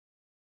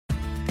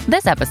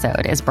This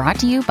episode is brought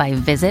to you by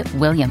Visit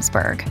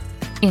Williamsburg.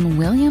 In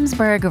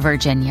Williamsburg,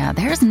 Virginia,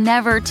 there's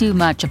never too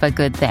much of a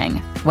good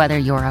thing. Whether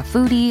you're a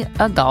foodie,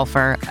 a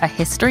golfer, a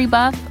history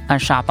buff, a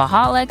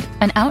shopaholic,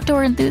 an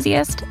outdoor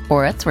enthusiast,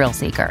 or a thrill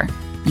seeker,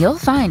 you'll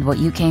find what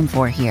you came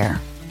for here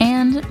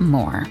and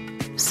more.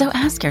 So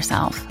ask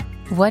yourself,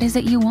 what is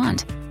it you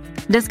want?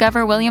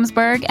 Discover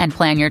Williamsburg and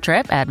plan your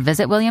trip at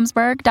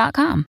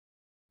visitwilliamsburg.com.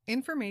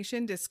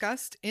 Information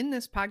discussed in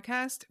this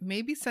podcast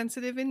may be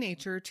sensitive in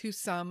nature to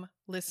some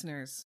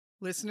listeners.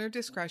 Listener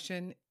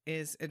discretion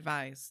is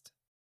advised.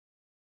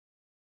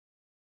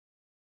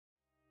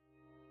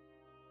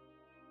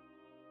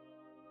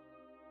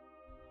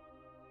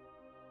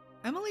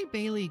 Emily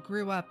Bailey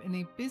grew up in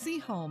a busy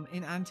home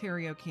in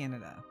Ontario,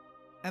 Canada.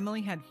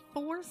 Emily had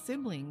 4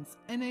 siblings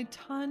and a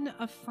ton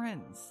of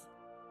friends.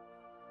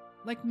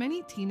 Like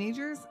many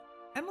teenagers,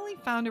 Emily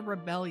found a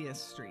rebellious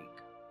streak,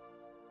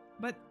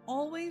 but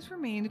always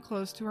remained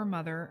close to her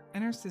mother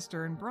and her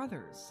sister and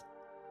brothers.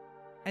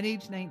 At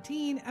age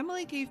 19,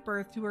 Emily gave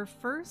birth to her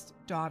first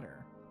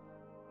daughter.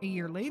 A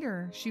year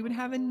later, she would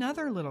have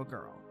another little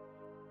girl.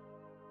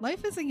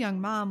 Life as a young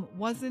mom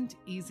wasn't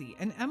easy,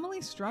 and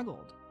Emily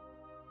struggled.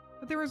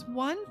 But there was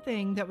one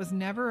thing that was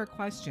never a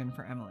question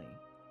for Emily.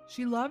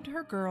 She loved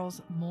her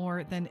girls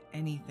more than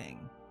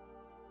anything.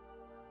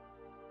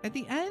 At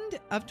the end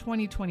of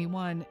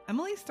 2021,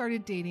 Emily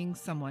started dating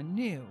someone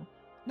new.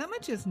 Not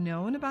much is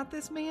known about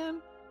this man,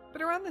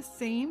 but around the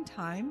same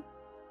time,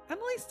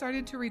 Emily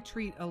started to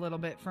retreat a little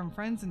bit from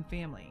friends and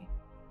family.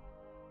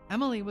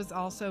 Emily was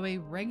also a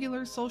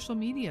regular social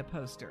media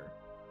poster,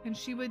 and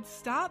she would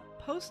stop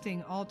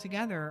posting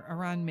altogether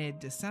around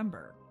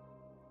mid-December.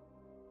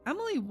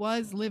 Emily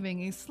was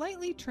living a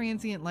slightly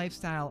transient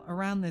lifestyle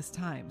around this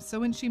time, so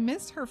when she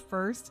missed her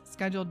first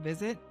scheduled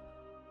visit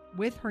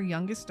with her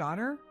youngest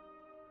daughter,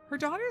 her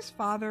daughter's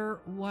father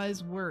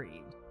was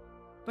worried,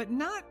 but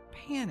not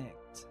panicked.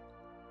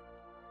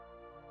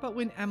 But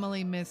when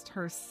Emily missed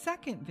her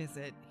second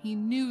visit, he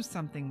knew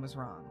something was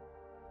wrong.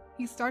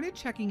 He started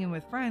checking in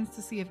with friends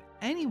to see if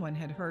anyone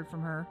had heard from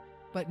her,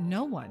 but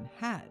no one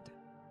had.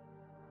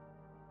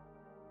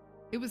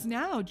 It was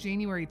now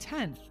January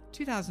 10th,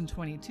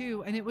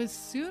 2022, and it was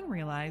soon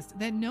realized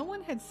that no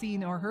one had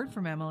seen or heard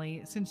from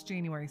Emily since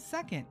January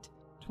 2nd,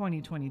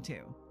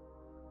 2022.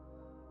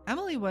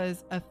 Emily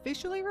was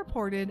officially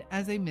reported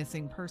as a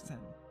missing person.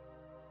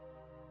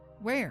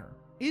 Where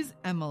is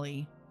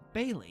Emily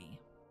Bailey?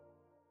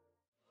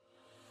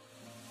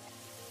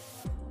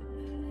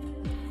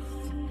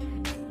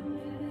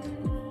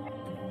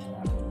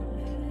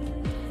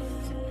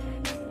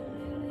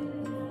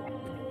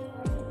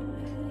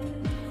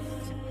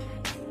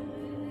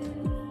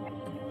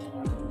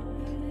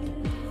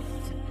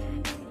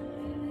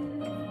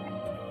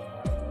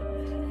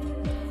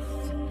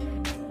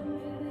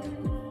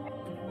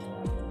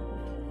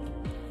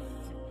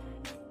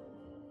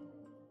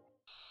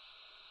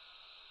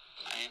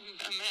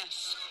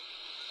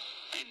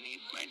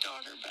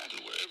 Daughter back.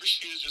 Wherever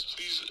she is, just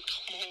please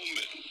come home,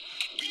 and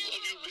we love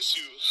you, miss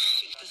you.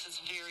 This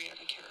is very out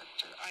of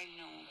character, I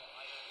know.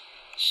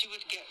 She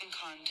would get in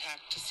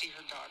contact to see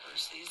her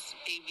daughters. These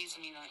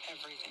babies mean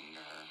everything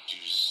to her.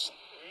 She's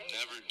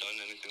never done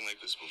anything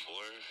like this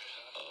before.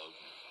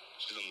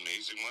 She's an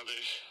amazing mother.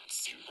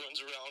 She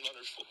runs around on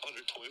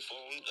her toy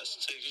phone. That's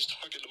to say she's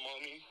talking to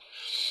mommy.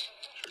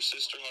 Her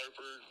sister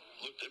Harper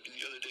looked at me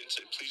the other day and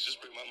said, please just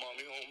bring my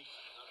mommy home.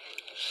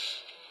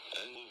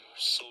 And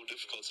so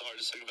difficult, it's the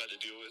hardest thing I've had to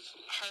deal with.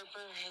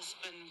 Harper has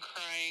been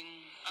crying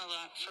a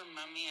lot for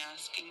mommy,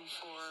 asking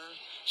for her.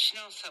 She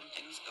knows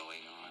something's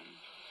going on.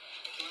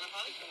 You want a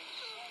hug?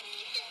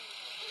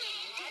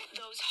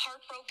 Those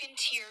heartbroken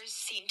tears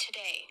seen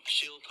today.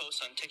 She'll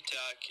post on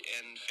TikTok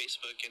and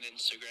Facebook and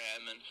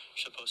Instagram, and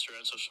she'll post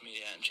around social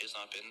media, and she has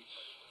not been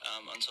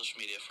on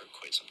social media for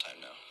quite some time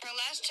now. Her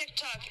last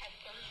TikTok,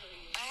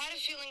 I had a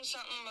feeling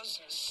something was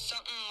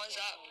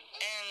up,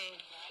 and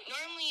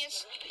normally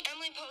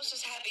Emily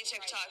posts happy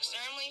TikToks.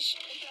 Normally,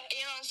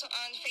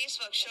 on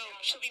Facebook,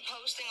 she'll be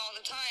posting all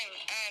the time,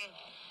 and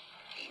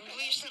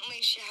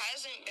recently she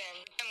hasn't been.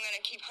 I'm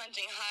gonna keep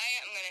hunting high.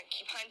 I'm gonna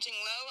keep hunting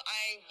low.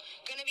 I'm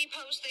gonna be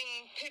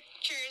posting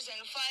pictures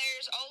and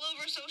flyers all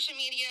over social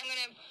media. I'm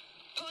gonna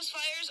post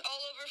flyers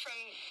all over from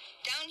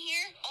down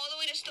here all the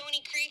way to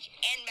Stony Creek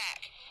and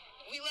back.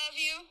 We love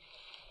you.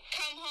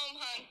 Come home,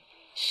 hon.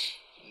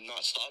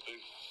 Not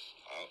stopping.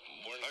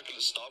 We're not going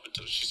to stop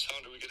until she's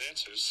found her. We get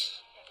answers.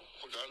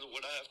 Regardless of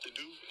what I have to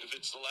do, if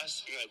it's the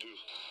last thing I do.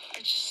 I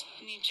just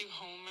need you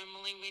home,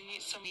 Emily. We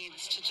need some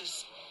needs to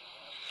just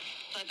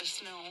let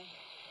us know.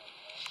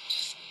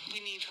 We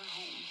need her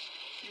home.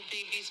 Your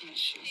babies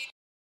miss you.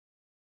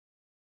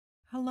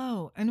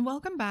 Hello, and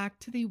welcome back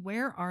to the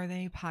Where Are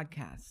They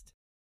podcast.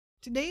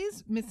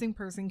 Today's missing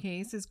person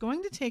case is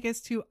going to take us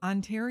to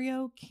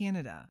Ontario,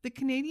 Canada, the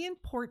Canadian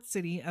port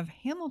city of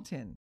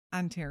Hamilton,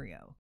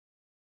 Ontario.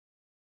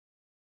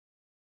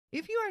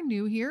 If you are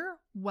new here,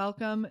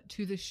 welcome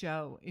to the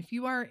show. If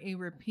you are a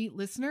repeat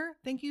listener,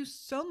 thank you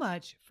so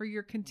much for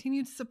your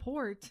continued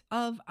support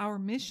of our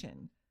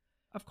mission.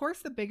 Of course,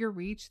 the bigger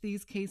reach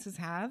these cases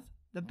have,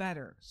 the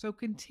better. So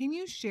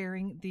continue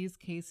sharing these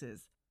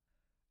cases.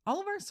 All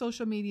of our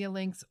social media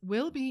links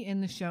will be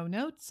in the show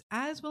notes,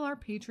 as will our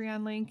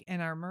Patreon link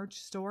and our merch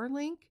store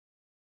link,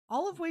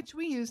 all of which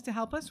we use to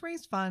help us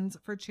raise funds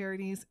for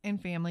charities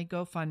and family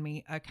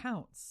GoFundMe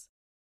accounts.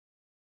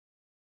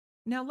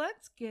 Now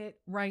let's get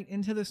right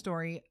into the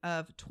story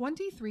of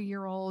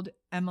 23-year-old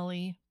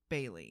Emily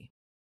Bailey.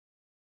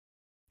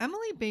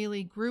 Emily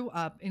Bailey grew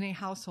up in a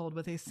household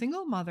with a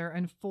single mother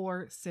and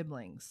 4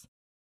 siblings.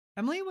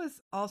 Emily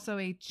was also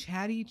a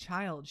chatty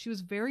child. She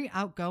was very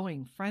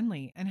outgoing,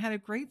 friendly, and had a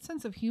great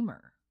sense of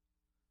humor.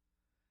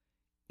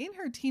 In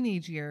her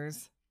teenage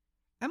years,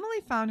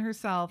 Emily found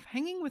herself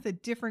hanging with a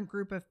different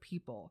group of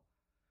people,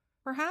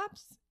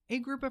 perhaps a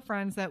group of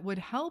friends that would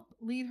help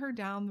lead her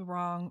down the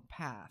wrong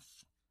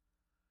path.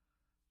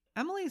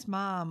 Emily's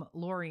mom,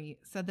 Lori,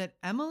 said that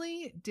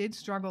Emily did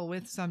struggle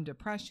with some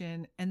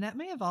depression, and that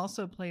may have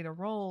also played a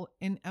role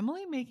in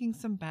Emily making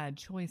some bad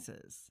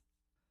choices.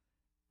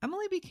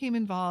 Emily became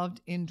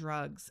involved in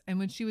drugs, and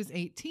when she was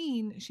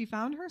 18, she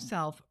found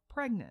herself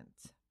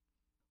pregnant.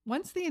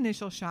 Once the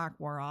initial shock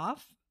wore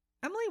off,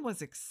 Emily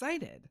was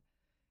excited,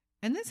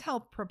 and this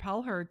helped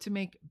propel her to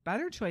make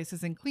better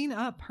choices and clean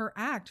up her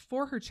act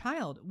for her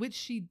child, which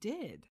she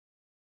did,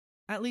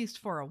 at least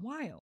for a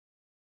while.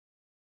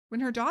 When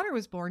her daughter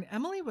was born,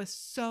 Emily was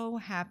so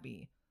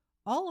happy.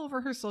 All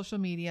over her social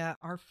media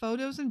are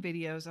photos and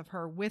videos of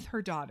her with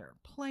her daughter,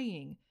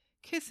 playing,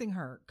 kissing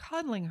her,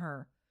 cuddling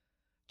her,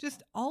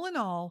 just all in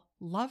all,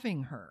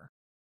 loving her.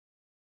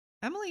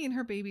 Emily and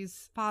her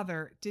baby's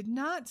father did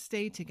not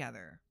stay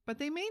together, but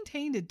they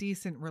maintained a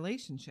decent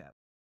relationship.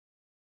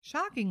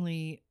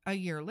 Shockingly, a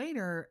year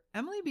later,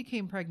 Emily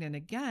became pregnant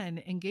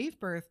again and gave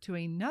birth to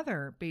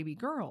another baby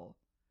girl.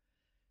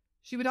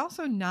 She would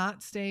also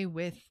not stay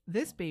with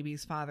this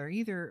baby's father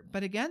either,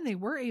 but again, they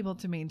were able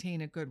to maintain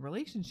a good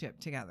relationship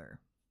together.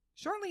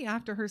 Shortly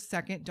after her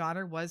second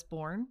daughter was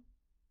born,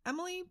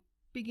 Emily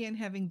began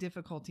having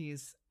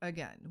difficulties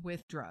again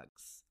with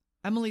drugs.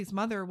 Emily's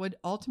mother would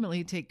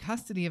ultimately take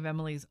custody of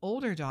Emily's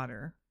older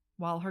daughter,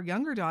 while her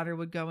younger daughter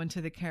would go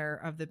into the care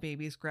of the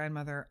baby's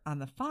grandmother on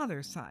the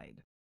father's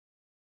side.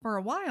 For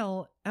a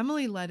while,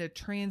 Emily led a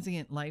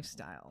transient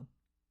lifestyle.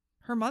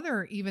 Her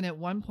mother even at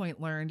one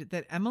point learned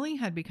that Emily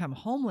had become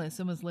homeless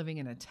and was living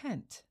in a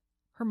tent.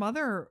 Her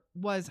mother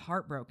was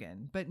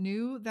heartbroken, but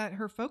knew that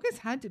her focus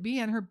had to be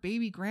on her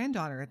baby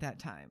granddaughter at that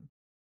time.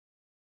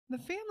 The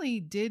family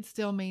did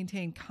still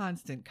maintain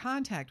constant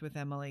contact with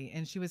Emily,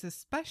 and she was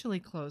especially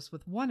close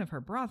with one of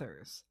her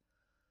brothers.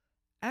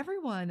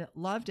 Everyone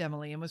loved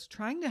Emily and was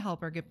trying to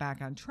help her get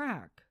back on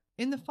track.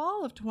 In the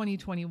fall of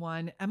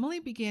 2021, Emily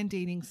began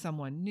dating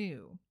someone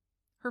new.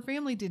 Her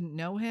family didn't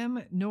know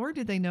him, nor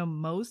did they know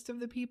most of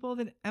the people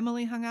that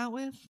Emily hung out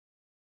with.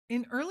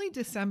 In early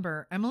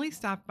December, Emily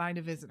stopped by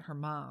to visit her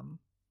mom.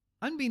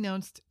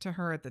 Unbeknownst to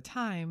her at the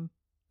time,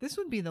 this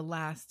would be the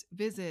last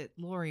visit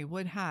Lori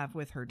would have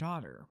with her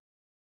daughter.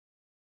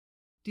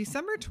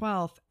 December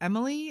 12th,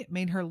 Emily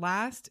made her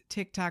last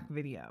TikTok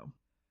video.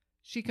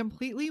 She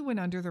completely went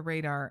under the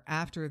radar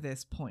after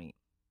this point,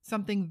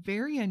 something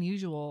very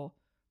unusual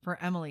for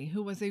Emily,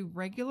 who was a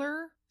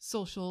regular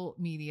social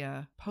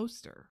media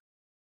poster.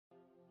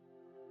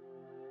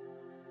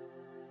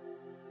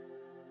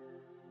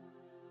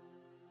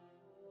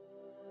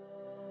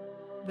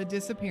 The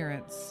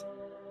disappearance.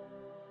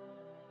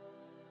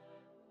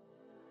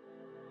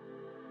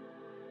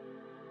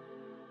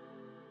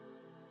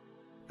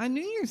 On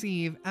New Year's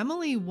Eve,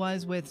 Emily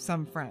was with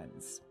some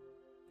friends.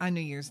 On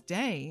New Year's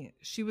Day,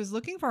 she was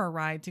looking for a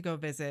ride to go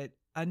visit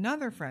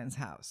another friend's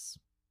house.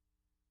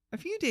 A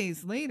few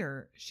days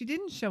later, she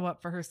didn't show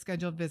up for her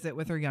scheduled visit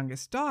with her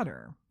youngest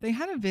daughter. They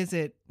had a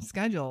visit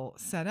schedule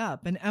set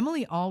up, and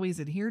Emily always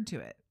adhered to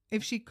it.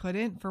 If she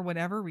couldn't, for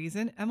whatever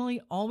reason, Emily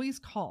always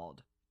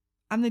called.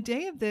 On the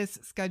day of this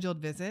scheduled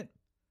visit,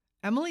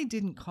 Emily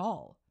didn't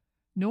call,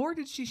 nor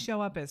did she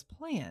show up as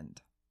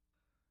planned.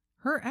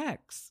 Her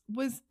ex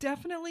was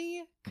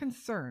definitely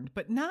concerned,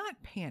 but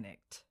not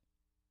panicked.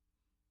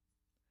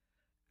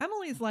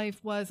 Emily's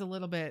life was a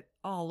little bit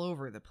all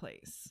over the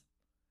place.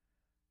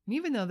 And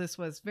even though this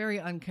was very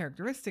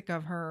uncharacteristic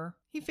of her,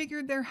 he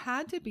figured there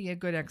had to be a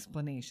good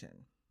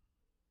explanation.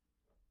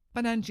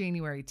 But on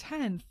January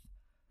 10th,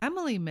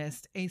 Emily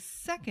missed a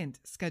second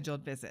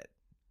scheduled visit.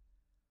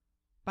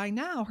 By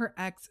now, her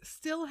ex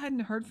still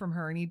hadn't heard from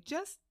her, and he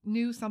just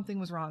knew something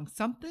was wrong.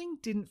 Something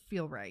didn't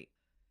feel right.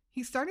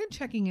 He started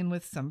checking in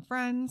with some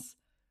friends,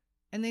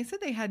 and they said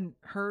they hadn't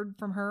heard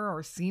from her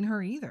or seen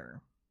her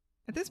either.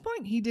 At this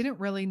point, he didn't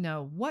really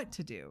know what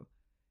to do.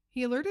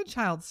 He alerted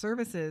Child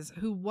Services,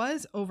 who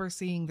was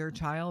overseeing their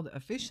child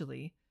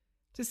officially,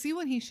 to see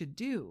what he should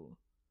do.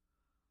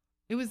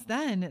 It was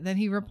then that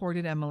he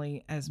reported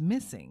Emily as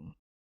missing.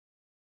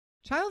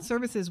 Child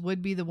Services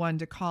would be the one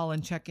to call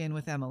and check in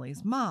with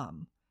Emily's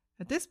mom.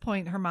 At this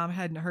point, her mom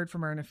hadn't heard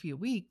from her in a few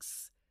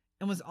weeks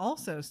and was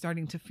also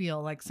starting to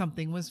feel like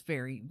something was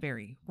very,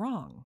 very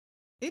wrong.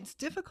 It's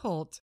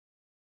difficult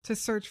to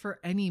search for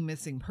any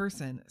missing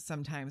person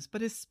sometimes,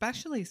 but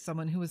especially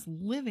someone who is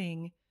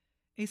living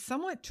a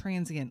somewhat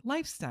transient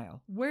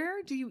lifestyle.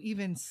 Where do you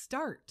even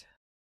start?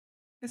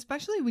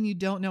 Especially when you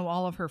don't know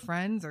all of her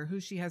friends or who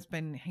she has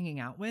been hanging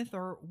out with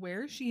or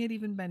where she had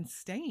even been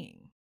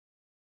staying.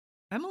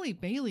 Emily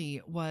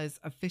Bailey was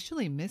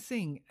officially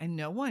missing and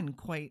no one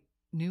quite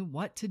knew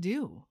what to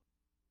do.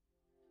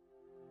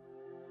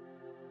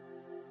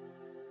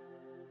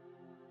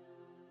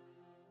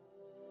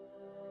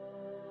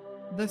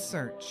 The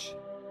search.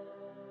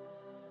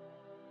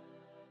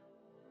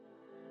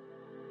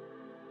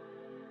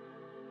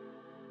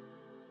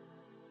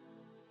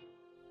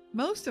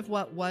 Most of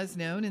what was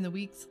known in the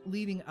weeks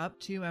leading up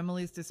to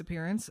Emily's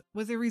disappearance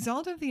was a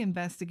result of the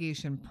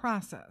investigation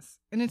process.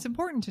 And it's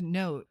important to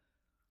note,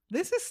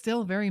 this is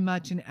still very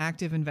much an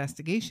active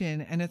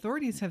investigation, and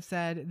authorities have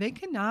said they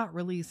cannot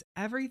release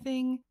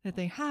everything that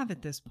they have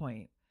at this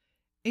point,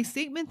 a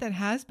statement that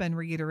has been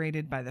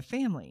reiterated by the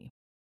family.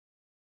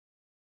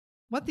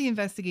 What the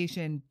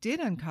investigation did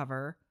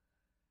uncover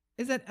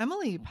is that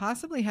Emily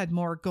possibly had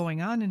more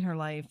going on in her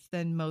life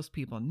than most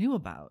people knew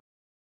about.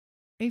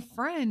 A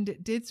friend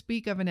did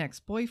speak of an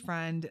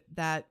ex-boyfriend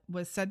that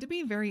was said to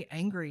be very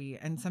angry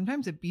and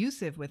sometimes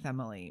abusive with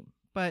Emily.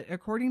 But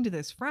according to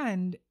this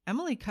friend,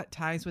 Emily cut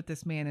ties with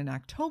this man in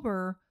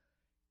October,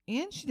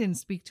 and she didn't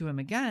speak to him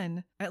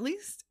again, at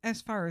least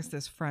as far as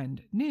this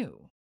friend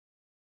knew.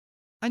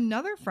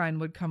 Another friend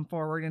would come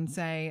forward and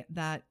say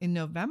that in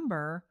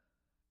November,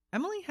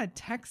 Emily had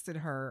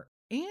texted her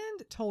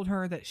and told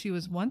her that she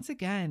was once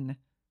again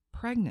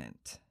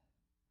pregnant.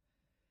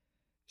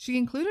 She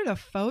included a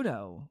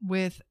photo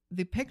with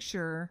the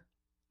picture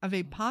of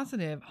a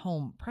positive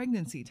home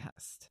pregnancy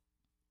test.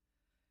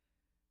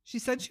 She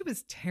said she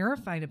was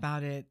terrified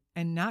about it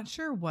and not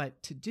sure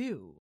what to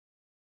do.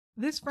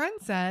 This friend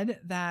said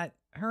that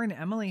her and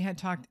Emily had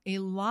talked a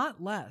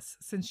lot less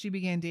since she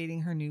began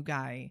dating her new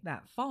guy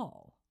that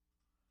fall.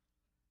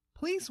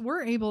 Police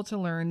were able to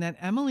learn that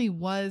Emily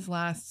was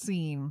last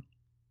seen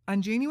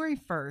on January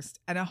 1st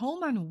at a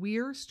home on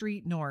Weir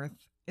Street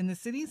North in the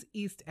city's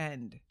East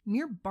End,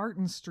 near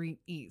Barton Street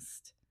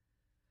East.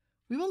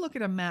 We will look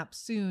at a map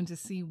soon to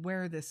see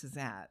where this is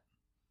at.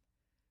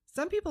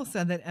 Some people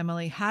said that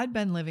Emily had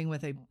been living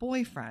with a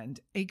boyfriend,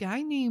 a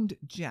guy named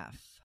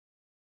Jeff.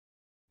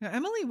 Now,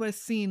 Emily was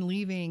seen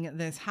leaving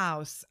this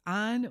house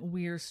on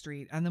Weir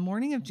Street on the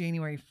morning of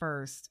January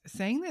 1st,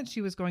 saying that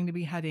she was going to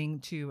be heading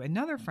to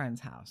another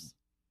friend's house.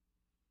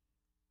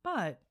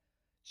 But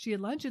she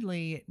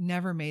allegedly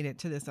never made it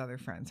to this other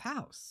friend's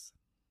house.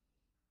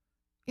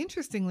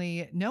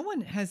 Interestingly, no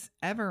one has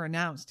ever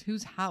announced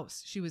whose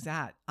house she was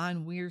at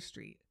on Weir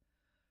Street.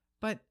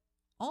 But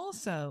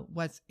also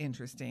what's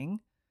interesting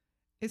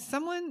is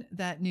someone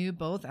that knew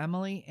both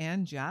Emily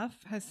and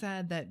Jeff has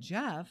said that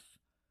Jeff,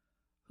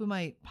 who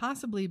might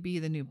possibly be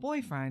the new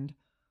boyfriend,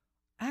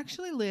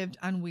 actually lived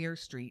on Weir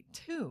Street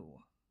too.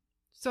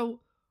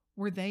 So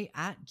were they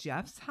at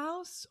Jeff's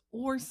house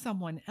or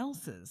someone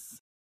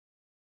else's?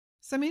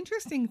 Some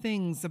interesting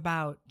things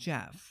about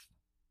Jeff.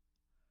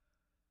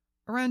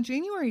 Around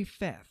January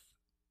 5th,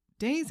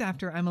 days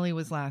after Emily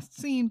was last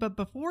seen, but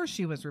before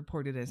she was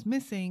reported as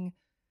missing,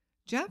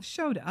 Jeff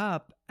showed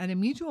up at a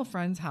mutual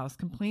friend's house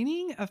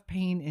complaining of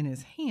pain in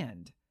his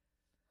hand.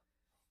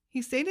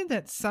 He stated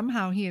that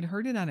somehow he had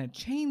heard it on a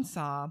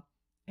chainsaw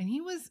and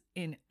he was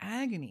in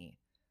agony.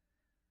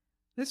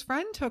 This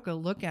friend took a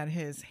look at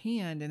his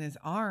hand and his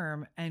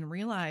arm and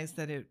realized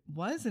that it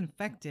was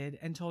infected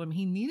and told him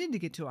he needed to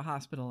get to a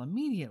hospital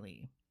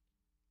immediately.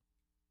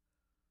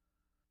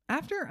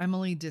 After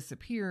Emily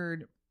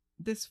disappeared,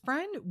 this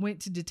friend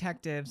went to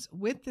detectives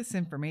with this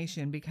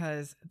information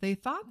because they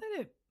thought that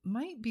it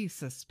might be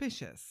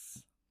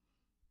suspicious.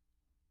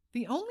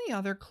 The only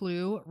other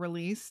clue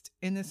released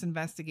in this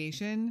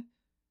investigation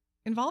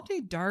involved a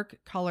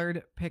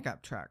dark-colored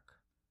pickup truck.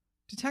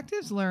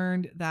 Detectives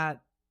learned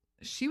that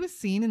she was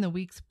seen in the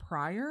weeks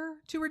prior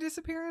to her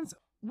disappearance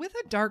with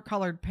a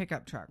dark-colored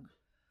pickup truck.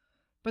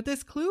 But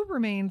this clue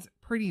remains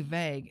pretty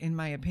vague, in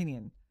my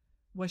opinion.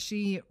 Was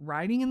she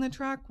riding in the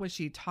truck? Was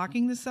she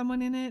talking to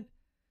someone in it?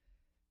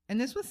 And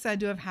this was said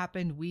to have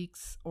happened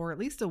weeks or at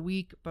least a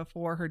week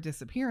before her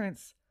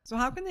disappearance. So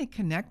how can they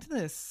connect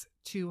this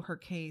to her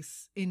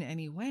case in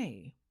any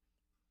way?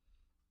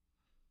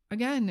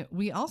 Again,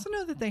 we also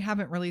know that they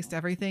haven't released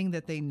everything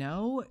that they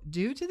know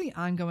due to the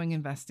ongoing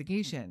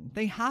investigation.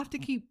 They have to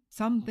keep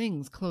some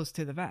things close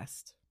to the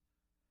vest.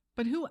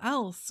 But who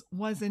else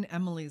was in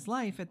Emily's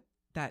life at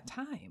that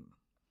time?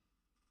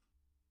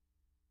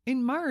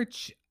 In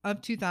March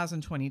of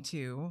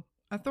 2022,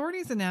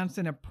 authorities announced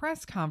in a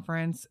press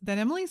conference that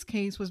Emily's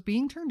case was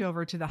being turned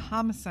over to the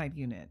homicide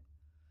unit.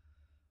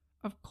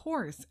 Of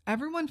course,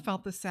 everyone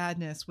felt the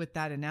sadness with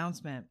that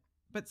announcement,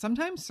 but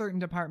sometimes certain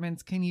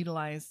departments can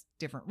utilize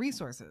different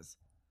resources.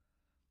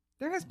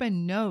 There has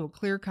been no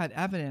clear-cut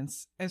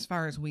evidence, as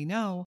far as we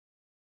know,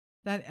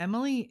 that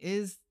Emily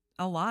is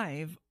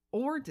alive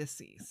or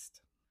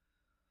deceased.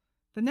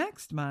 The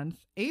next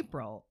month,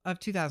 April of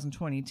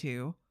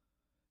 2022,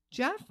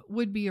 Jeff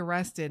would be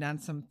arrested on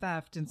some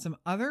theft and some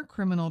other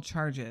criminal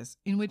charges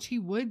in which he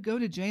would go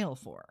to jail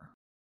for.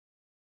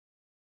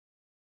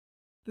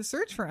 The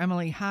search for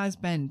Emily has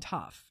been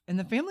tough, and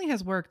the family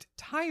has worked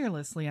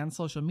tirelessly on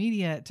social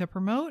media to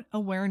promote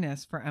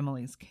awareness for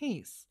Emily's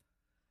case.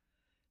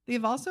 They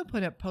have also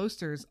put up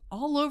posters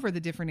all over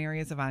the different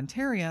areas of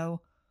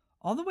Ontario,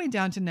 all the way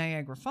down to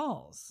Niagara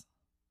Falls.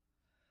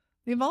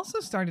 They've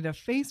also started a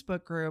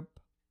Facebook group,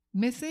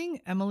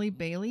 Missing Emily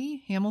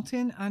Bailey,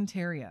 Hamilton,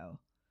 Ontario.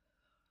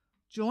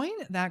 Join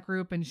that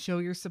group and show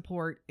your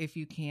support if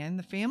you can.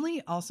 The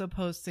family also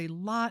posts a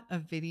lot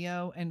of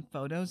video and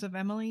photos of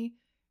Emily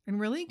and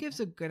really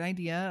gives a good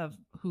idea of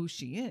who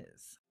she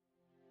is.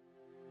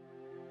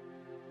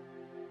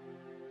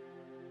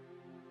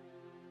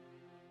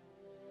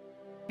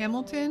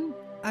 Hamilton,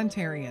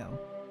 Ontario.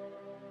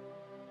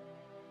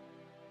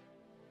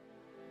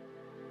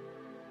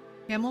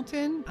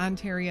 Hamilton,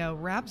 Ontario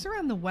wraps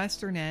around the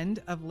western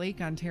end of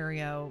Lake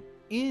Ontario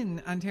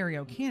in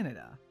Ontario,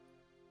 Canada.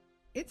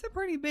 It's a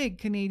pretty big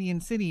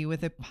Canadian city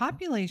with a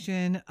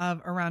population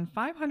of around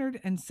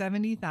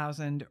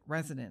 570,000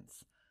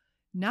 residents,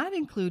 not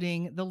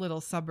including the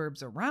little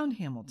suburbs around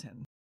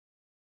Hamilton.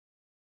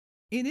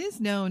 It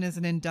is known as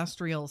an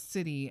industrial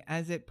city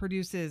as it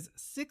produces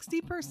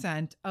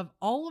 60% of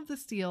all of the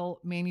steel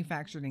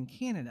manufactured in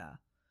Canada.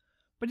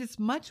 But it's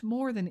much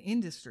more than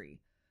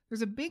industry.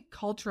 There's a big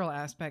cultural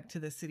aspect to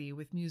the city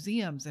with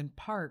museums and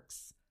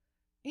parks,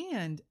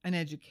 and an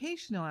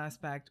educational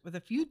aspect with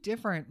a few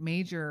different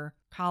major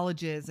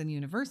colleges and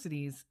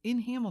universities in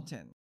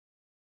Hamilton.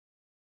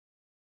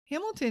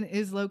 Hamilton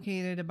is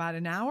located about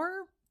an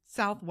hour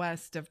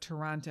southwest of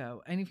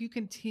Toronto, and if you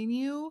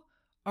continue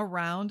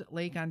around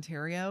Lake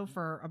Ontario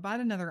for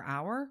about another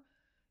hour,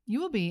 you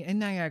will be in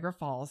Niagara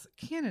Falls,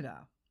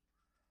 Canada.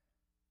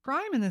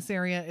 Crime in this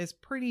area is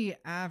pretty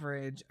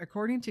average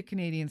according to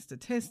Canadian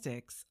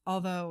statistics,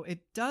 although it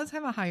does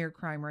have a higher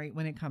crime rate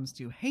when it comes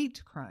to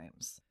hate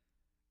crimes.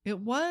 It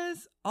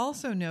was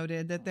also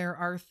noted that there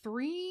are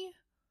 3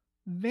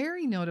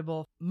 very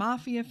notable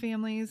mafia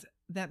families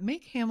that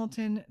make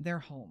Hamilton their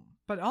home.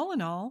 But all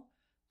in all,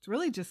 it's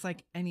really just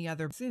like any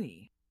other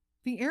city.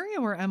 The area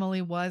where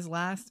Emily was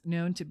last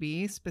known to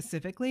be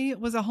specifically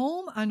was a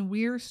home on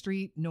Weir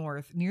Street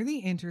North near the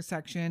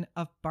intersection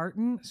of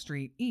Barton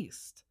Street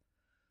East.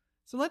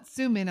 So let's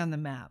zoom in on the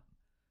map.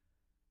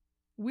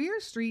 Weir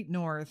Street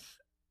North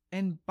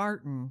and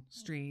Barton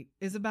Street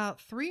is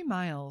about 3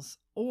 miles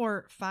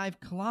or 5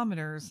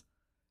 kilometers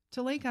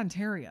to Lake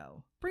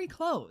Ontario. Pretty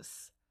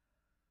close.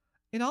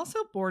 It also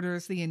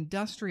borders the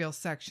industrial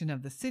section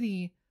of the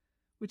city,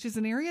 which is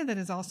an area that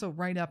is also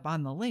right up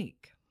on the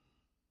lake.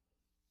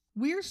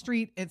 Weir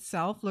Street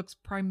itself looks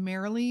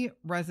primarily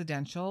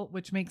residential,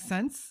 which makes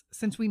sense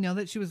since we know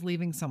that she was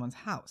leaving someone's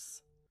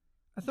house.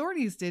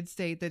 Authorities did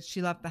state that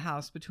she left the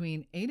house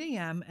between 8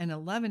 a.m. and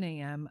 11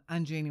 a.m.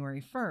 on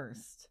January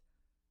 1st.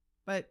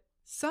 But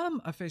some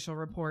official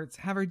reports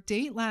have her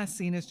date last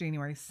seen as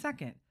January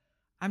 2nd.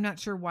 I'm not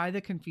sure why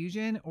the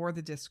confusion or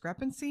the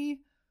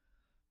discrepancy,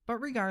 but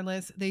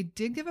regardless, they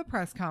did give a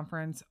press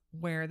conference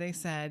where they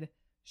said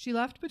she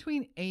left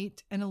between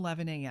 8 and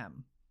 11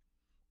 a.m.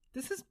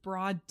 This is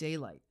broad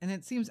daylight, and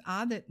it seems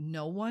odd that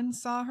no one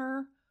saw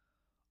her.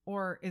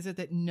 Or is it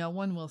that no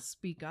one will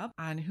speak up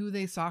on who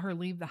they saw her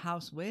leave the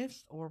house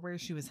with or where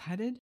she was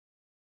headed?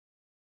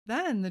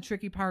 Then the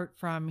tricky part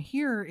from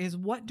here is,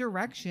 what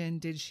direction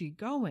did she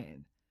go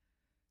in?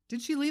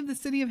 Did she leave the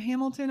city of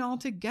Hamilton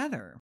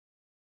altogether?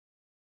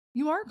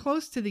 You are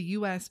close to the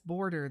U.S.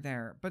 border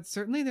there, but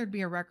certainly there'd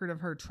be a record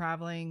of her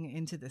traveling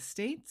into the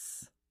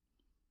States.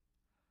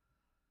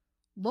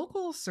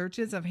 Local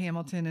searches of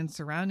Hamilton and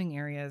surrounding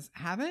areas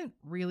haven't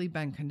really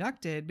been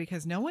conducted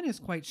because no one is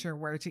quite sure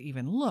where to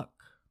even look.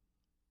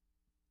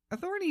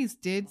 Authorities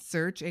did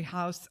search a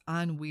house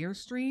on Weir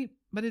Street,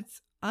 but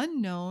it's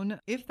unknown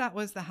if that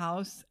was the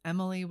house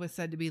Emily was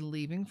said to be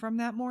leaving from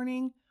that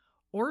morning,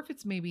 or if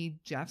it's maybe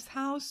Jeff's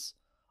house,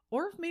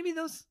 or if maybe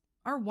those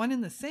are one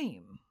and the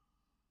same.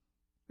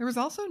 There was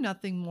also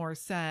nothing more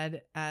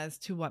said as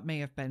to what may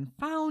have been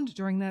found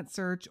during that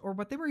search or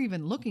what they were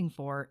even looking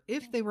for,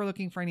 if they were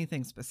looking for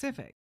anything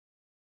specific.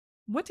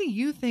 What do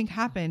you think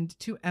happened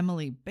to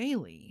Emily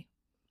Bailey?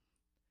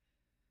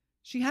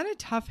 She had a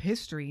tough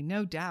history,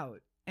 no doubt.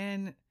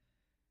 And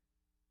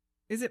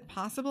is it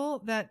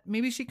possible that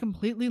maybe she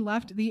completely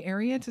left the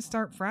area to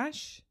start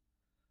fresh?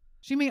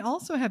 She may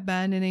also have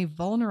been in a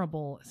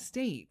vulnerable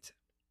state.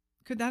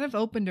 Could that have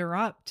opened her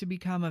up to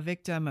become a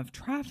victim of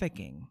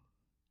trafficking?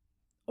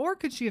 Or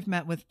could she have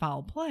met with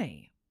foul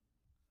play?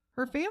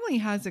 Her family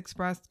has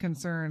expressed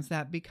concerns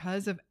that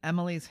because of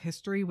Emily's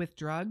history with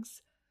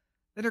drugs,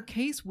 that her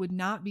case would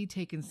not be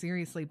taken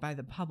seriously by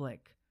the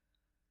public.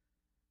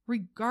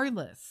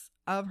 Regardless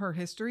of her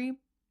history,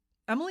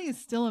 Emily is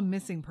still a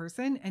missing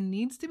person and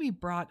needs to be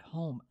brought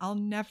home. I'll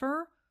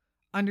never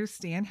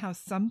understand how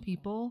some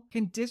people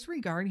can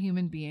disregard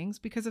human beings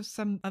because of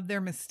some of their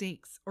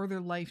mistakes or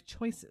their life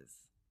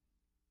choices.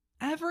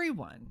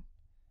 Everyone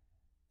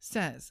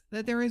says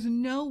that there is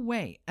no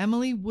way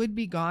Emily would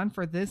be gone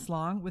for this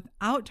long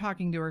without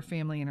talking to her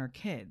family and her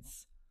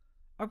kids.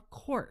 Of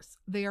course,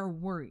 they are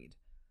worried.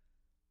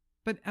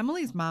 But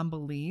Emily's mom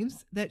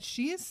believes that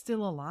she is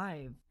still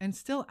alive and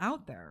still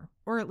out there,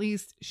 or at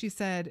least she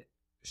said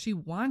she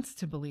wants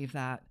to believe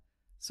that,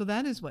 so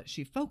that is what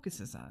she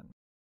focuses on.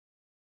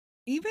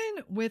 Even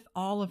with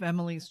all of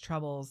Emily's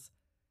troubles,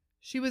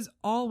 she was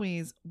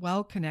always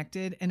well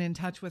connected and in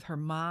touch with her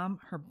mom,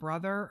 her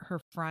brother, her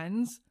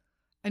friends,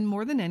 and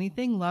more than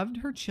anything, loved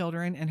her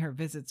children and her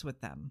visits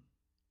with them.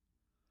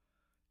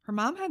 Her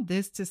mom had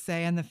this to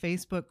say on the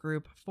Facebook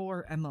group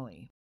for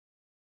Emily.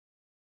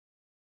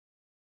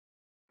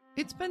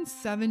 It's been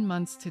 7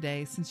 months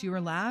today since you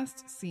were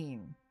last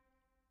seen.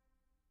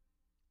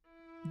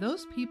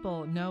 Those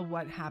people know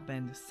what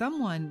happened.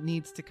 Someone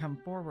needs to come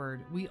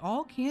forward. We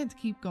all can't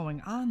keep going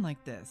on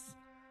like this.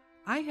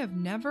 I have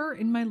never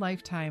in my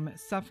lifetime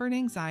suffered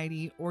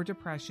anxiety or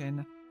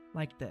depression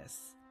like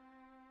this.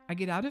 I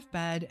get out of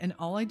bed and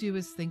all I do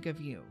is think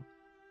of you.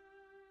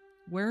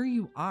 Where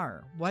you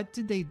are. What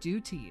did they do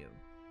to you?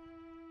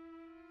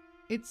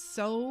 It's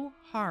so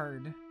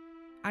hard.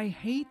 I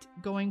hate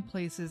going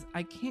places.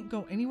 I can't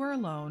go anywhere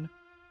alone.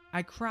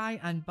 I cry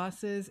on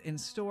buses, in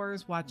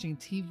stores, watching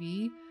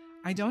TV.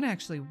 I don't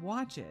actually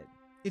watch it.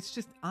 It's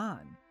just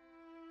on.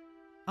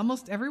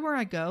 Almost everywhere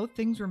I go,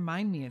 things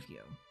remind me of you.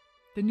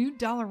 The new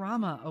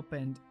Dollarama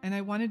opened and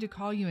I wanted to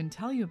call you and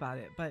tell you about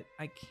it, but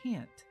I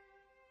can't.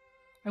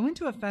 I went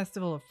to a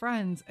festival of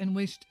friends and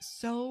wished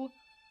so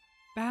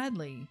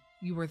badly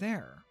you were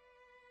there.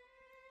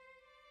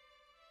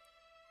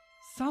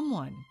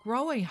 Someone,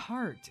 grow a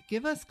heart.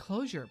 Give us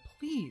closure,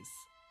 please.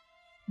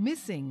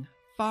 Missing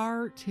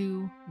far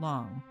too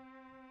long.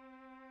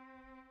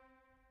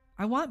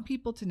 I want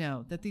people to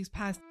know that these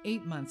past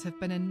 8 months have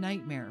been a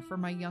nightmare for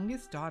my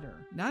youngest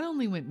daughter. Not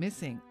only went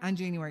missing on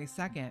January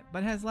 2nd,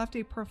 but has left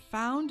a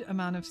profound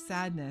amount of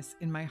sadness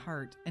in my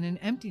heart and an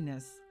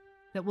emptiness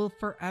that will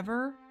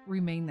forever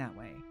remain that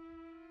way.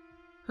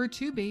 Her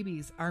 2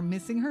 babies are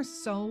missing her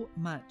so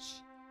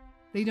much.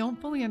 They don't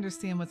fully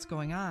understand what's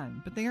going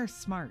on, but they are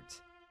smart.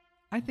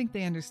 I think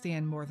they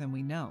understand more than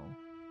we know.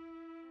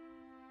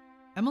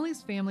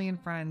 Emily's family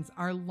and friends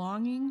are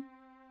longing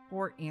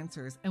for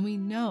answers, and we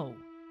know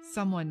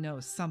someone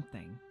knows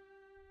something.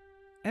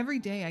 Every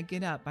day I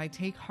get up, I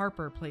take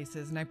Harper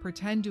places, and I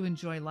pretend to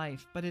enjoy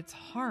life, but it's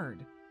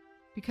hard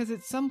because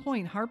at some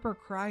point Harper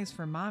cries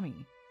for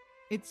mommy.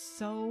 It's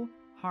so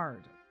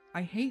hard.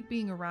 I hate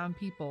being around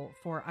people,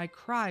 for I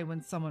cry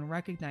when someone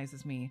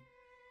recognizes me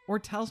or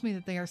tells me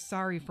that they are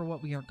sorry for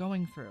what we are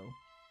going through.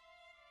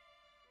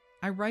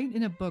 I write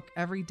in a book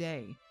every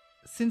day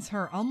since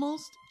her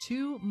almost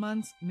 2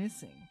 months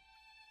missing.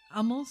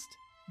 Almost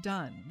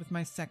done with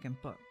my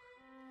 2nd book.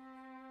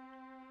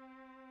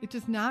 It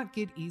does not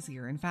get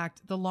easier. In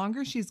fact, the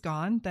longer she's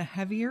gone, the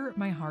heavier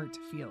my heart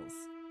feels.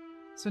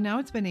 So now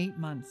it's been 8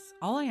 months.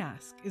 All I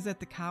ask is that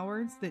the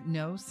cowards that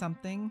know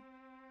something,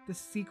 the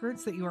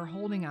secrets that you are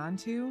holding on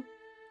to,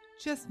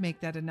 just make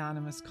that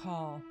anonymous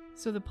call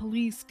so the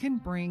police can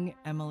bring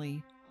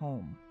Emily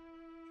home.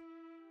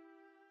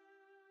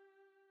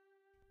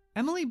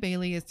 Emily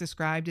Bailey is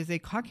described as a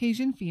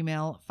Caucasian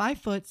female, 5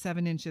 foot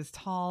 7 inches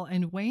tall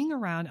and weighing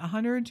around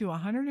 100 to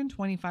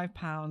 125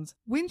 pounds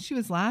when she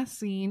was last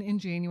seen in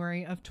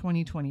January of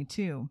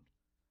 2022.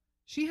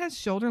 She has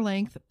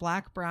shoulder-length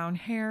black-brown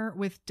hair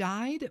with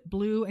dyed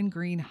blue and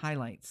green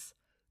highlights.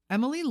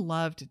 Emily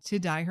loved to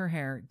dye her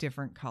hair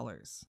different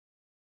colors.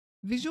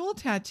 Visual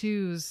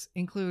tattoos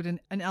include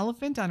an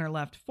elephant on her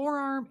left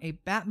forearm, a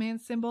Batman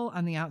symbol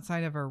on the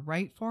outside of her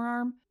right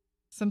forearm,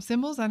 some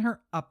symbols on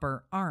her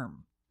upper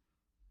arm.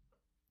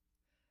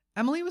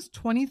 Emily was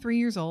 23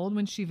 years old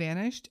when she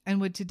vanished and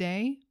would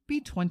today be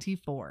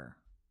 24.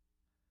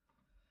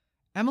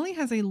 Emily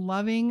has a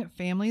loving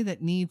family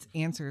that needs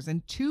answers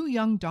and 2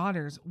 young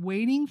daughters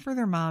waiting for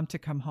their mom to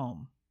come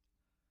home.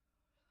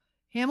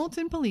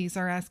 Hamilton police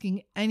are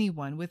asking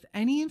anyone with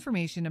any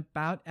information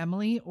about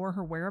Emily or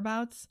her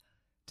whereabouts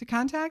to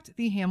contact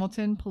the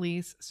Hamilton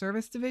Police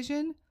Service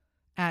Division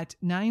at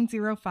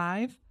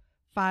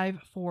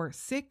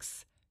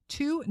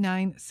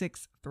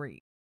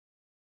 905-546-2963.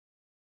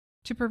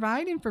 To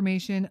provide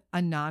information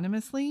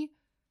anonymously,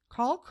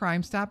 call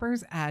Crime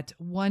Stoppers at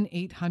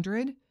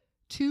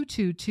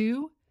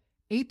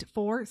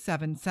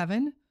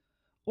 1-800-222-8477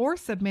 or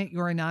submit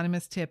your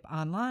anonymous tip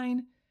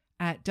online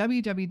at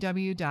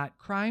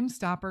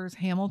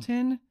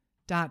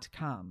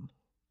www.crimestoppershamilton.com.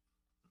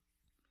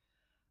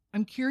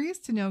 I'm curious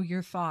to know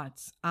your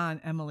thoughts on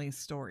Emily's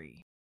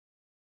story.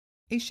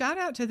 A shout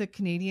out to the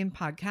Canadian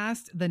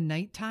podcast, The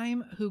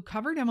Nighttime, who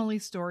covered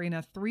Emily's story in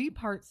a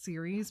 3-part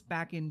series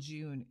back in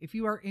June. If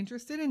you are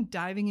interested in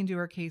diving into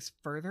her case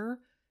further,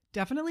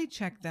 definitely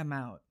check them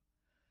out.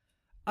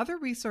 Other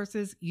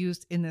resources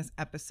used in this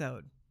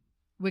episode: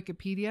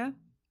 Wikipedia,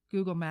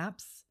 Google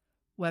Maps,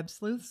 Web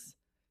Sleuths,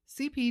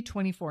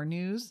 CP24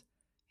 News,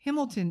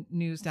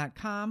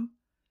 HamiltonNews.com,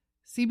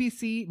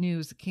 CBC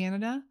News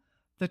Canada,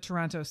 The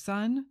Toronto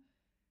Sun,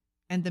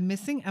 and the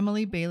Missing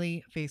Emily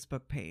Bailey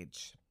Facebook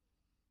page.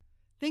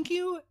 Thank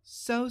you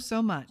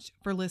so much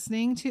for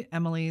listening to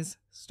Emily's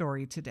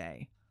story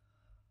today.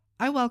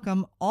 I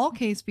welcome all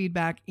case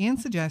feedback and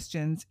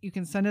suggestions. You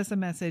can send us a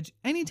message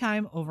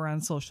anytime over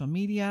on social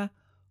media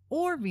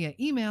or via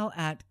email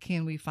at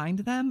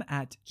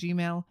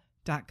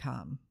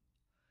canwefindthem@gmail.com.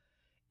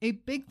 A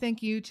big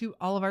thank you to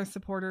all of our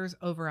supporters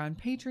over on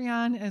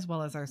Patreon, as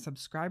well as our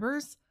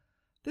subscribers.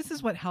 This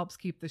is what helps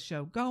keep the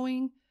show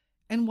going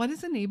and what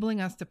is enabling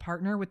us to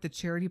partner with the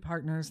charity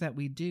partners that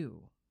we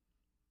do.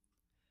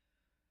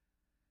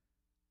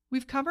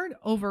 We've covered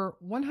over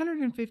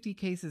 150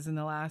 cases in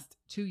the last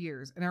 2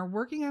 years and are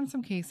working on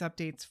some case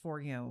updates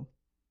for you.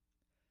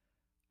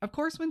 Of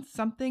course, when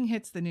something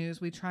hits the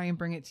news, we try and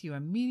bring it to you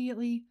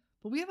immediately,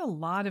 but we have a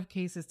lot of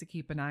cases to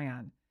keep an eye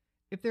on.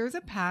 If there is a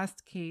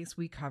past case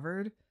we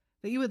covered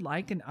that you would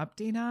like an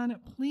update on,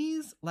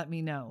 please let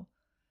me know.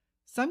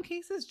 Some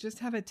cases just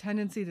have a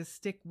tendency to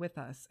stick with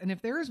us, and if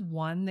there is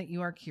one that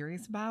you are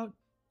curious about,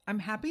 I'm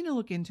happy to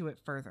look into it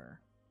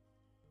further.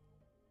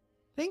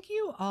 Thank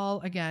you all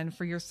again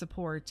for your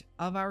support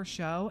of our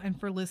show and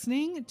for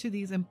listening to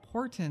these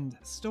important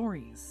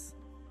stories.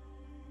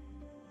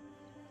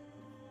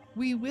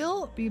 We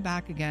will be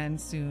back again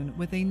soon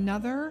with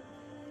another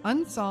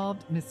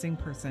Unsolved Missing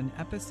Person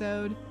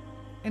episode.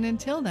 And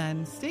until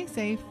then, stay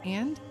safe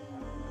and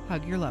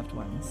hug your loved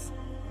ones.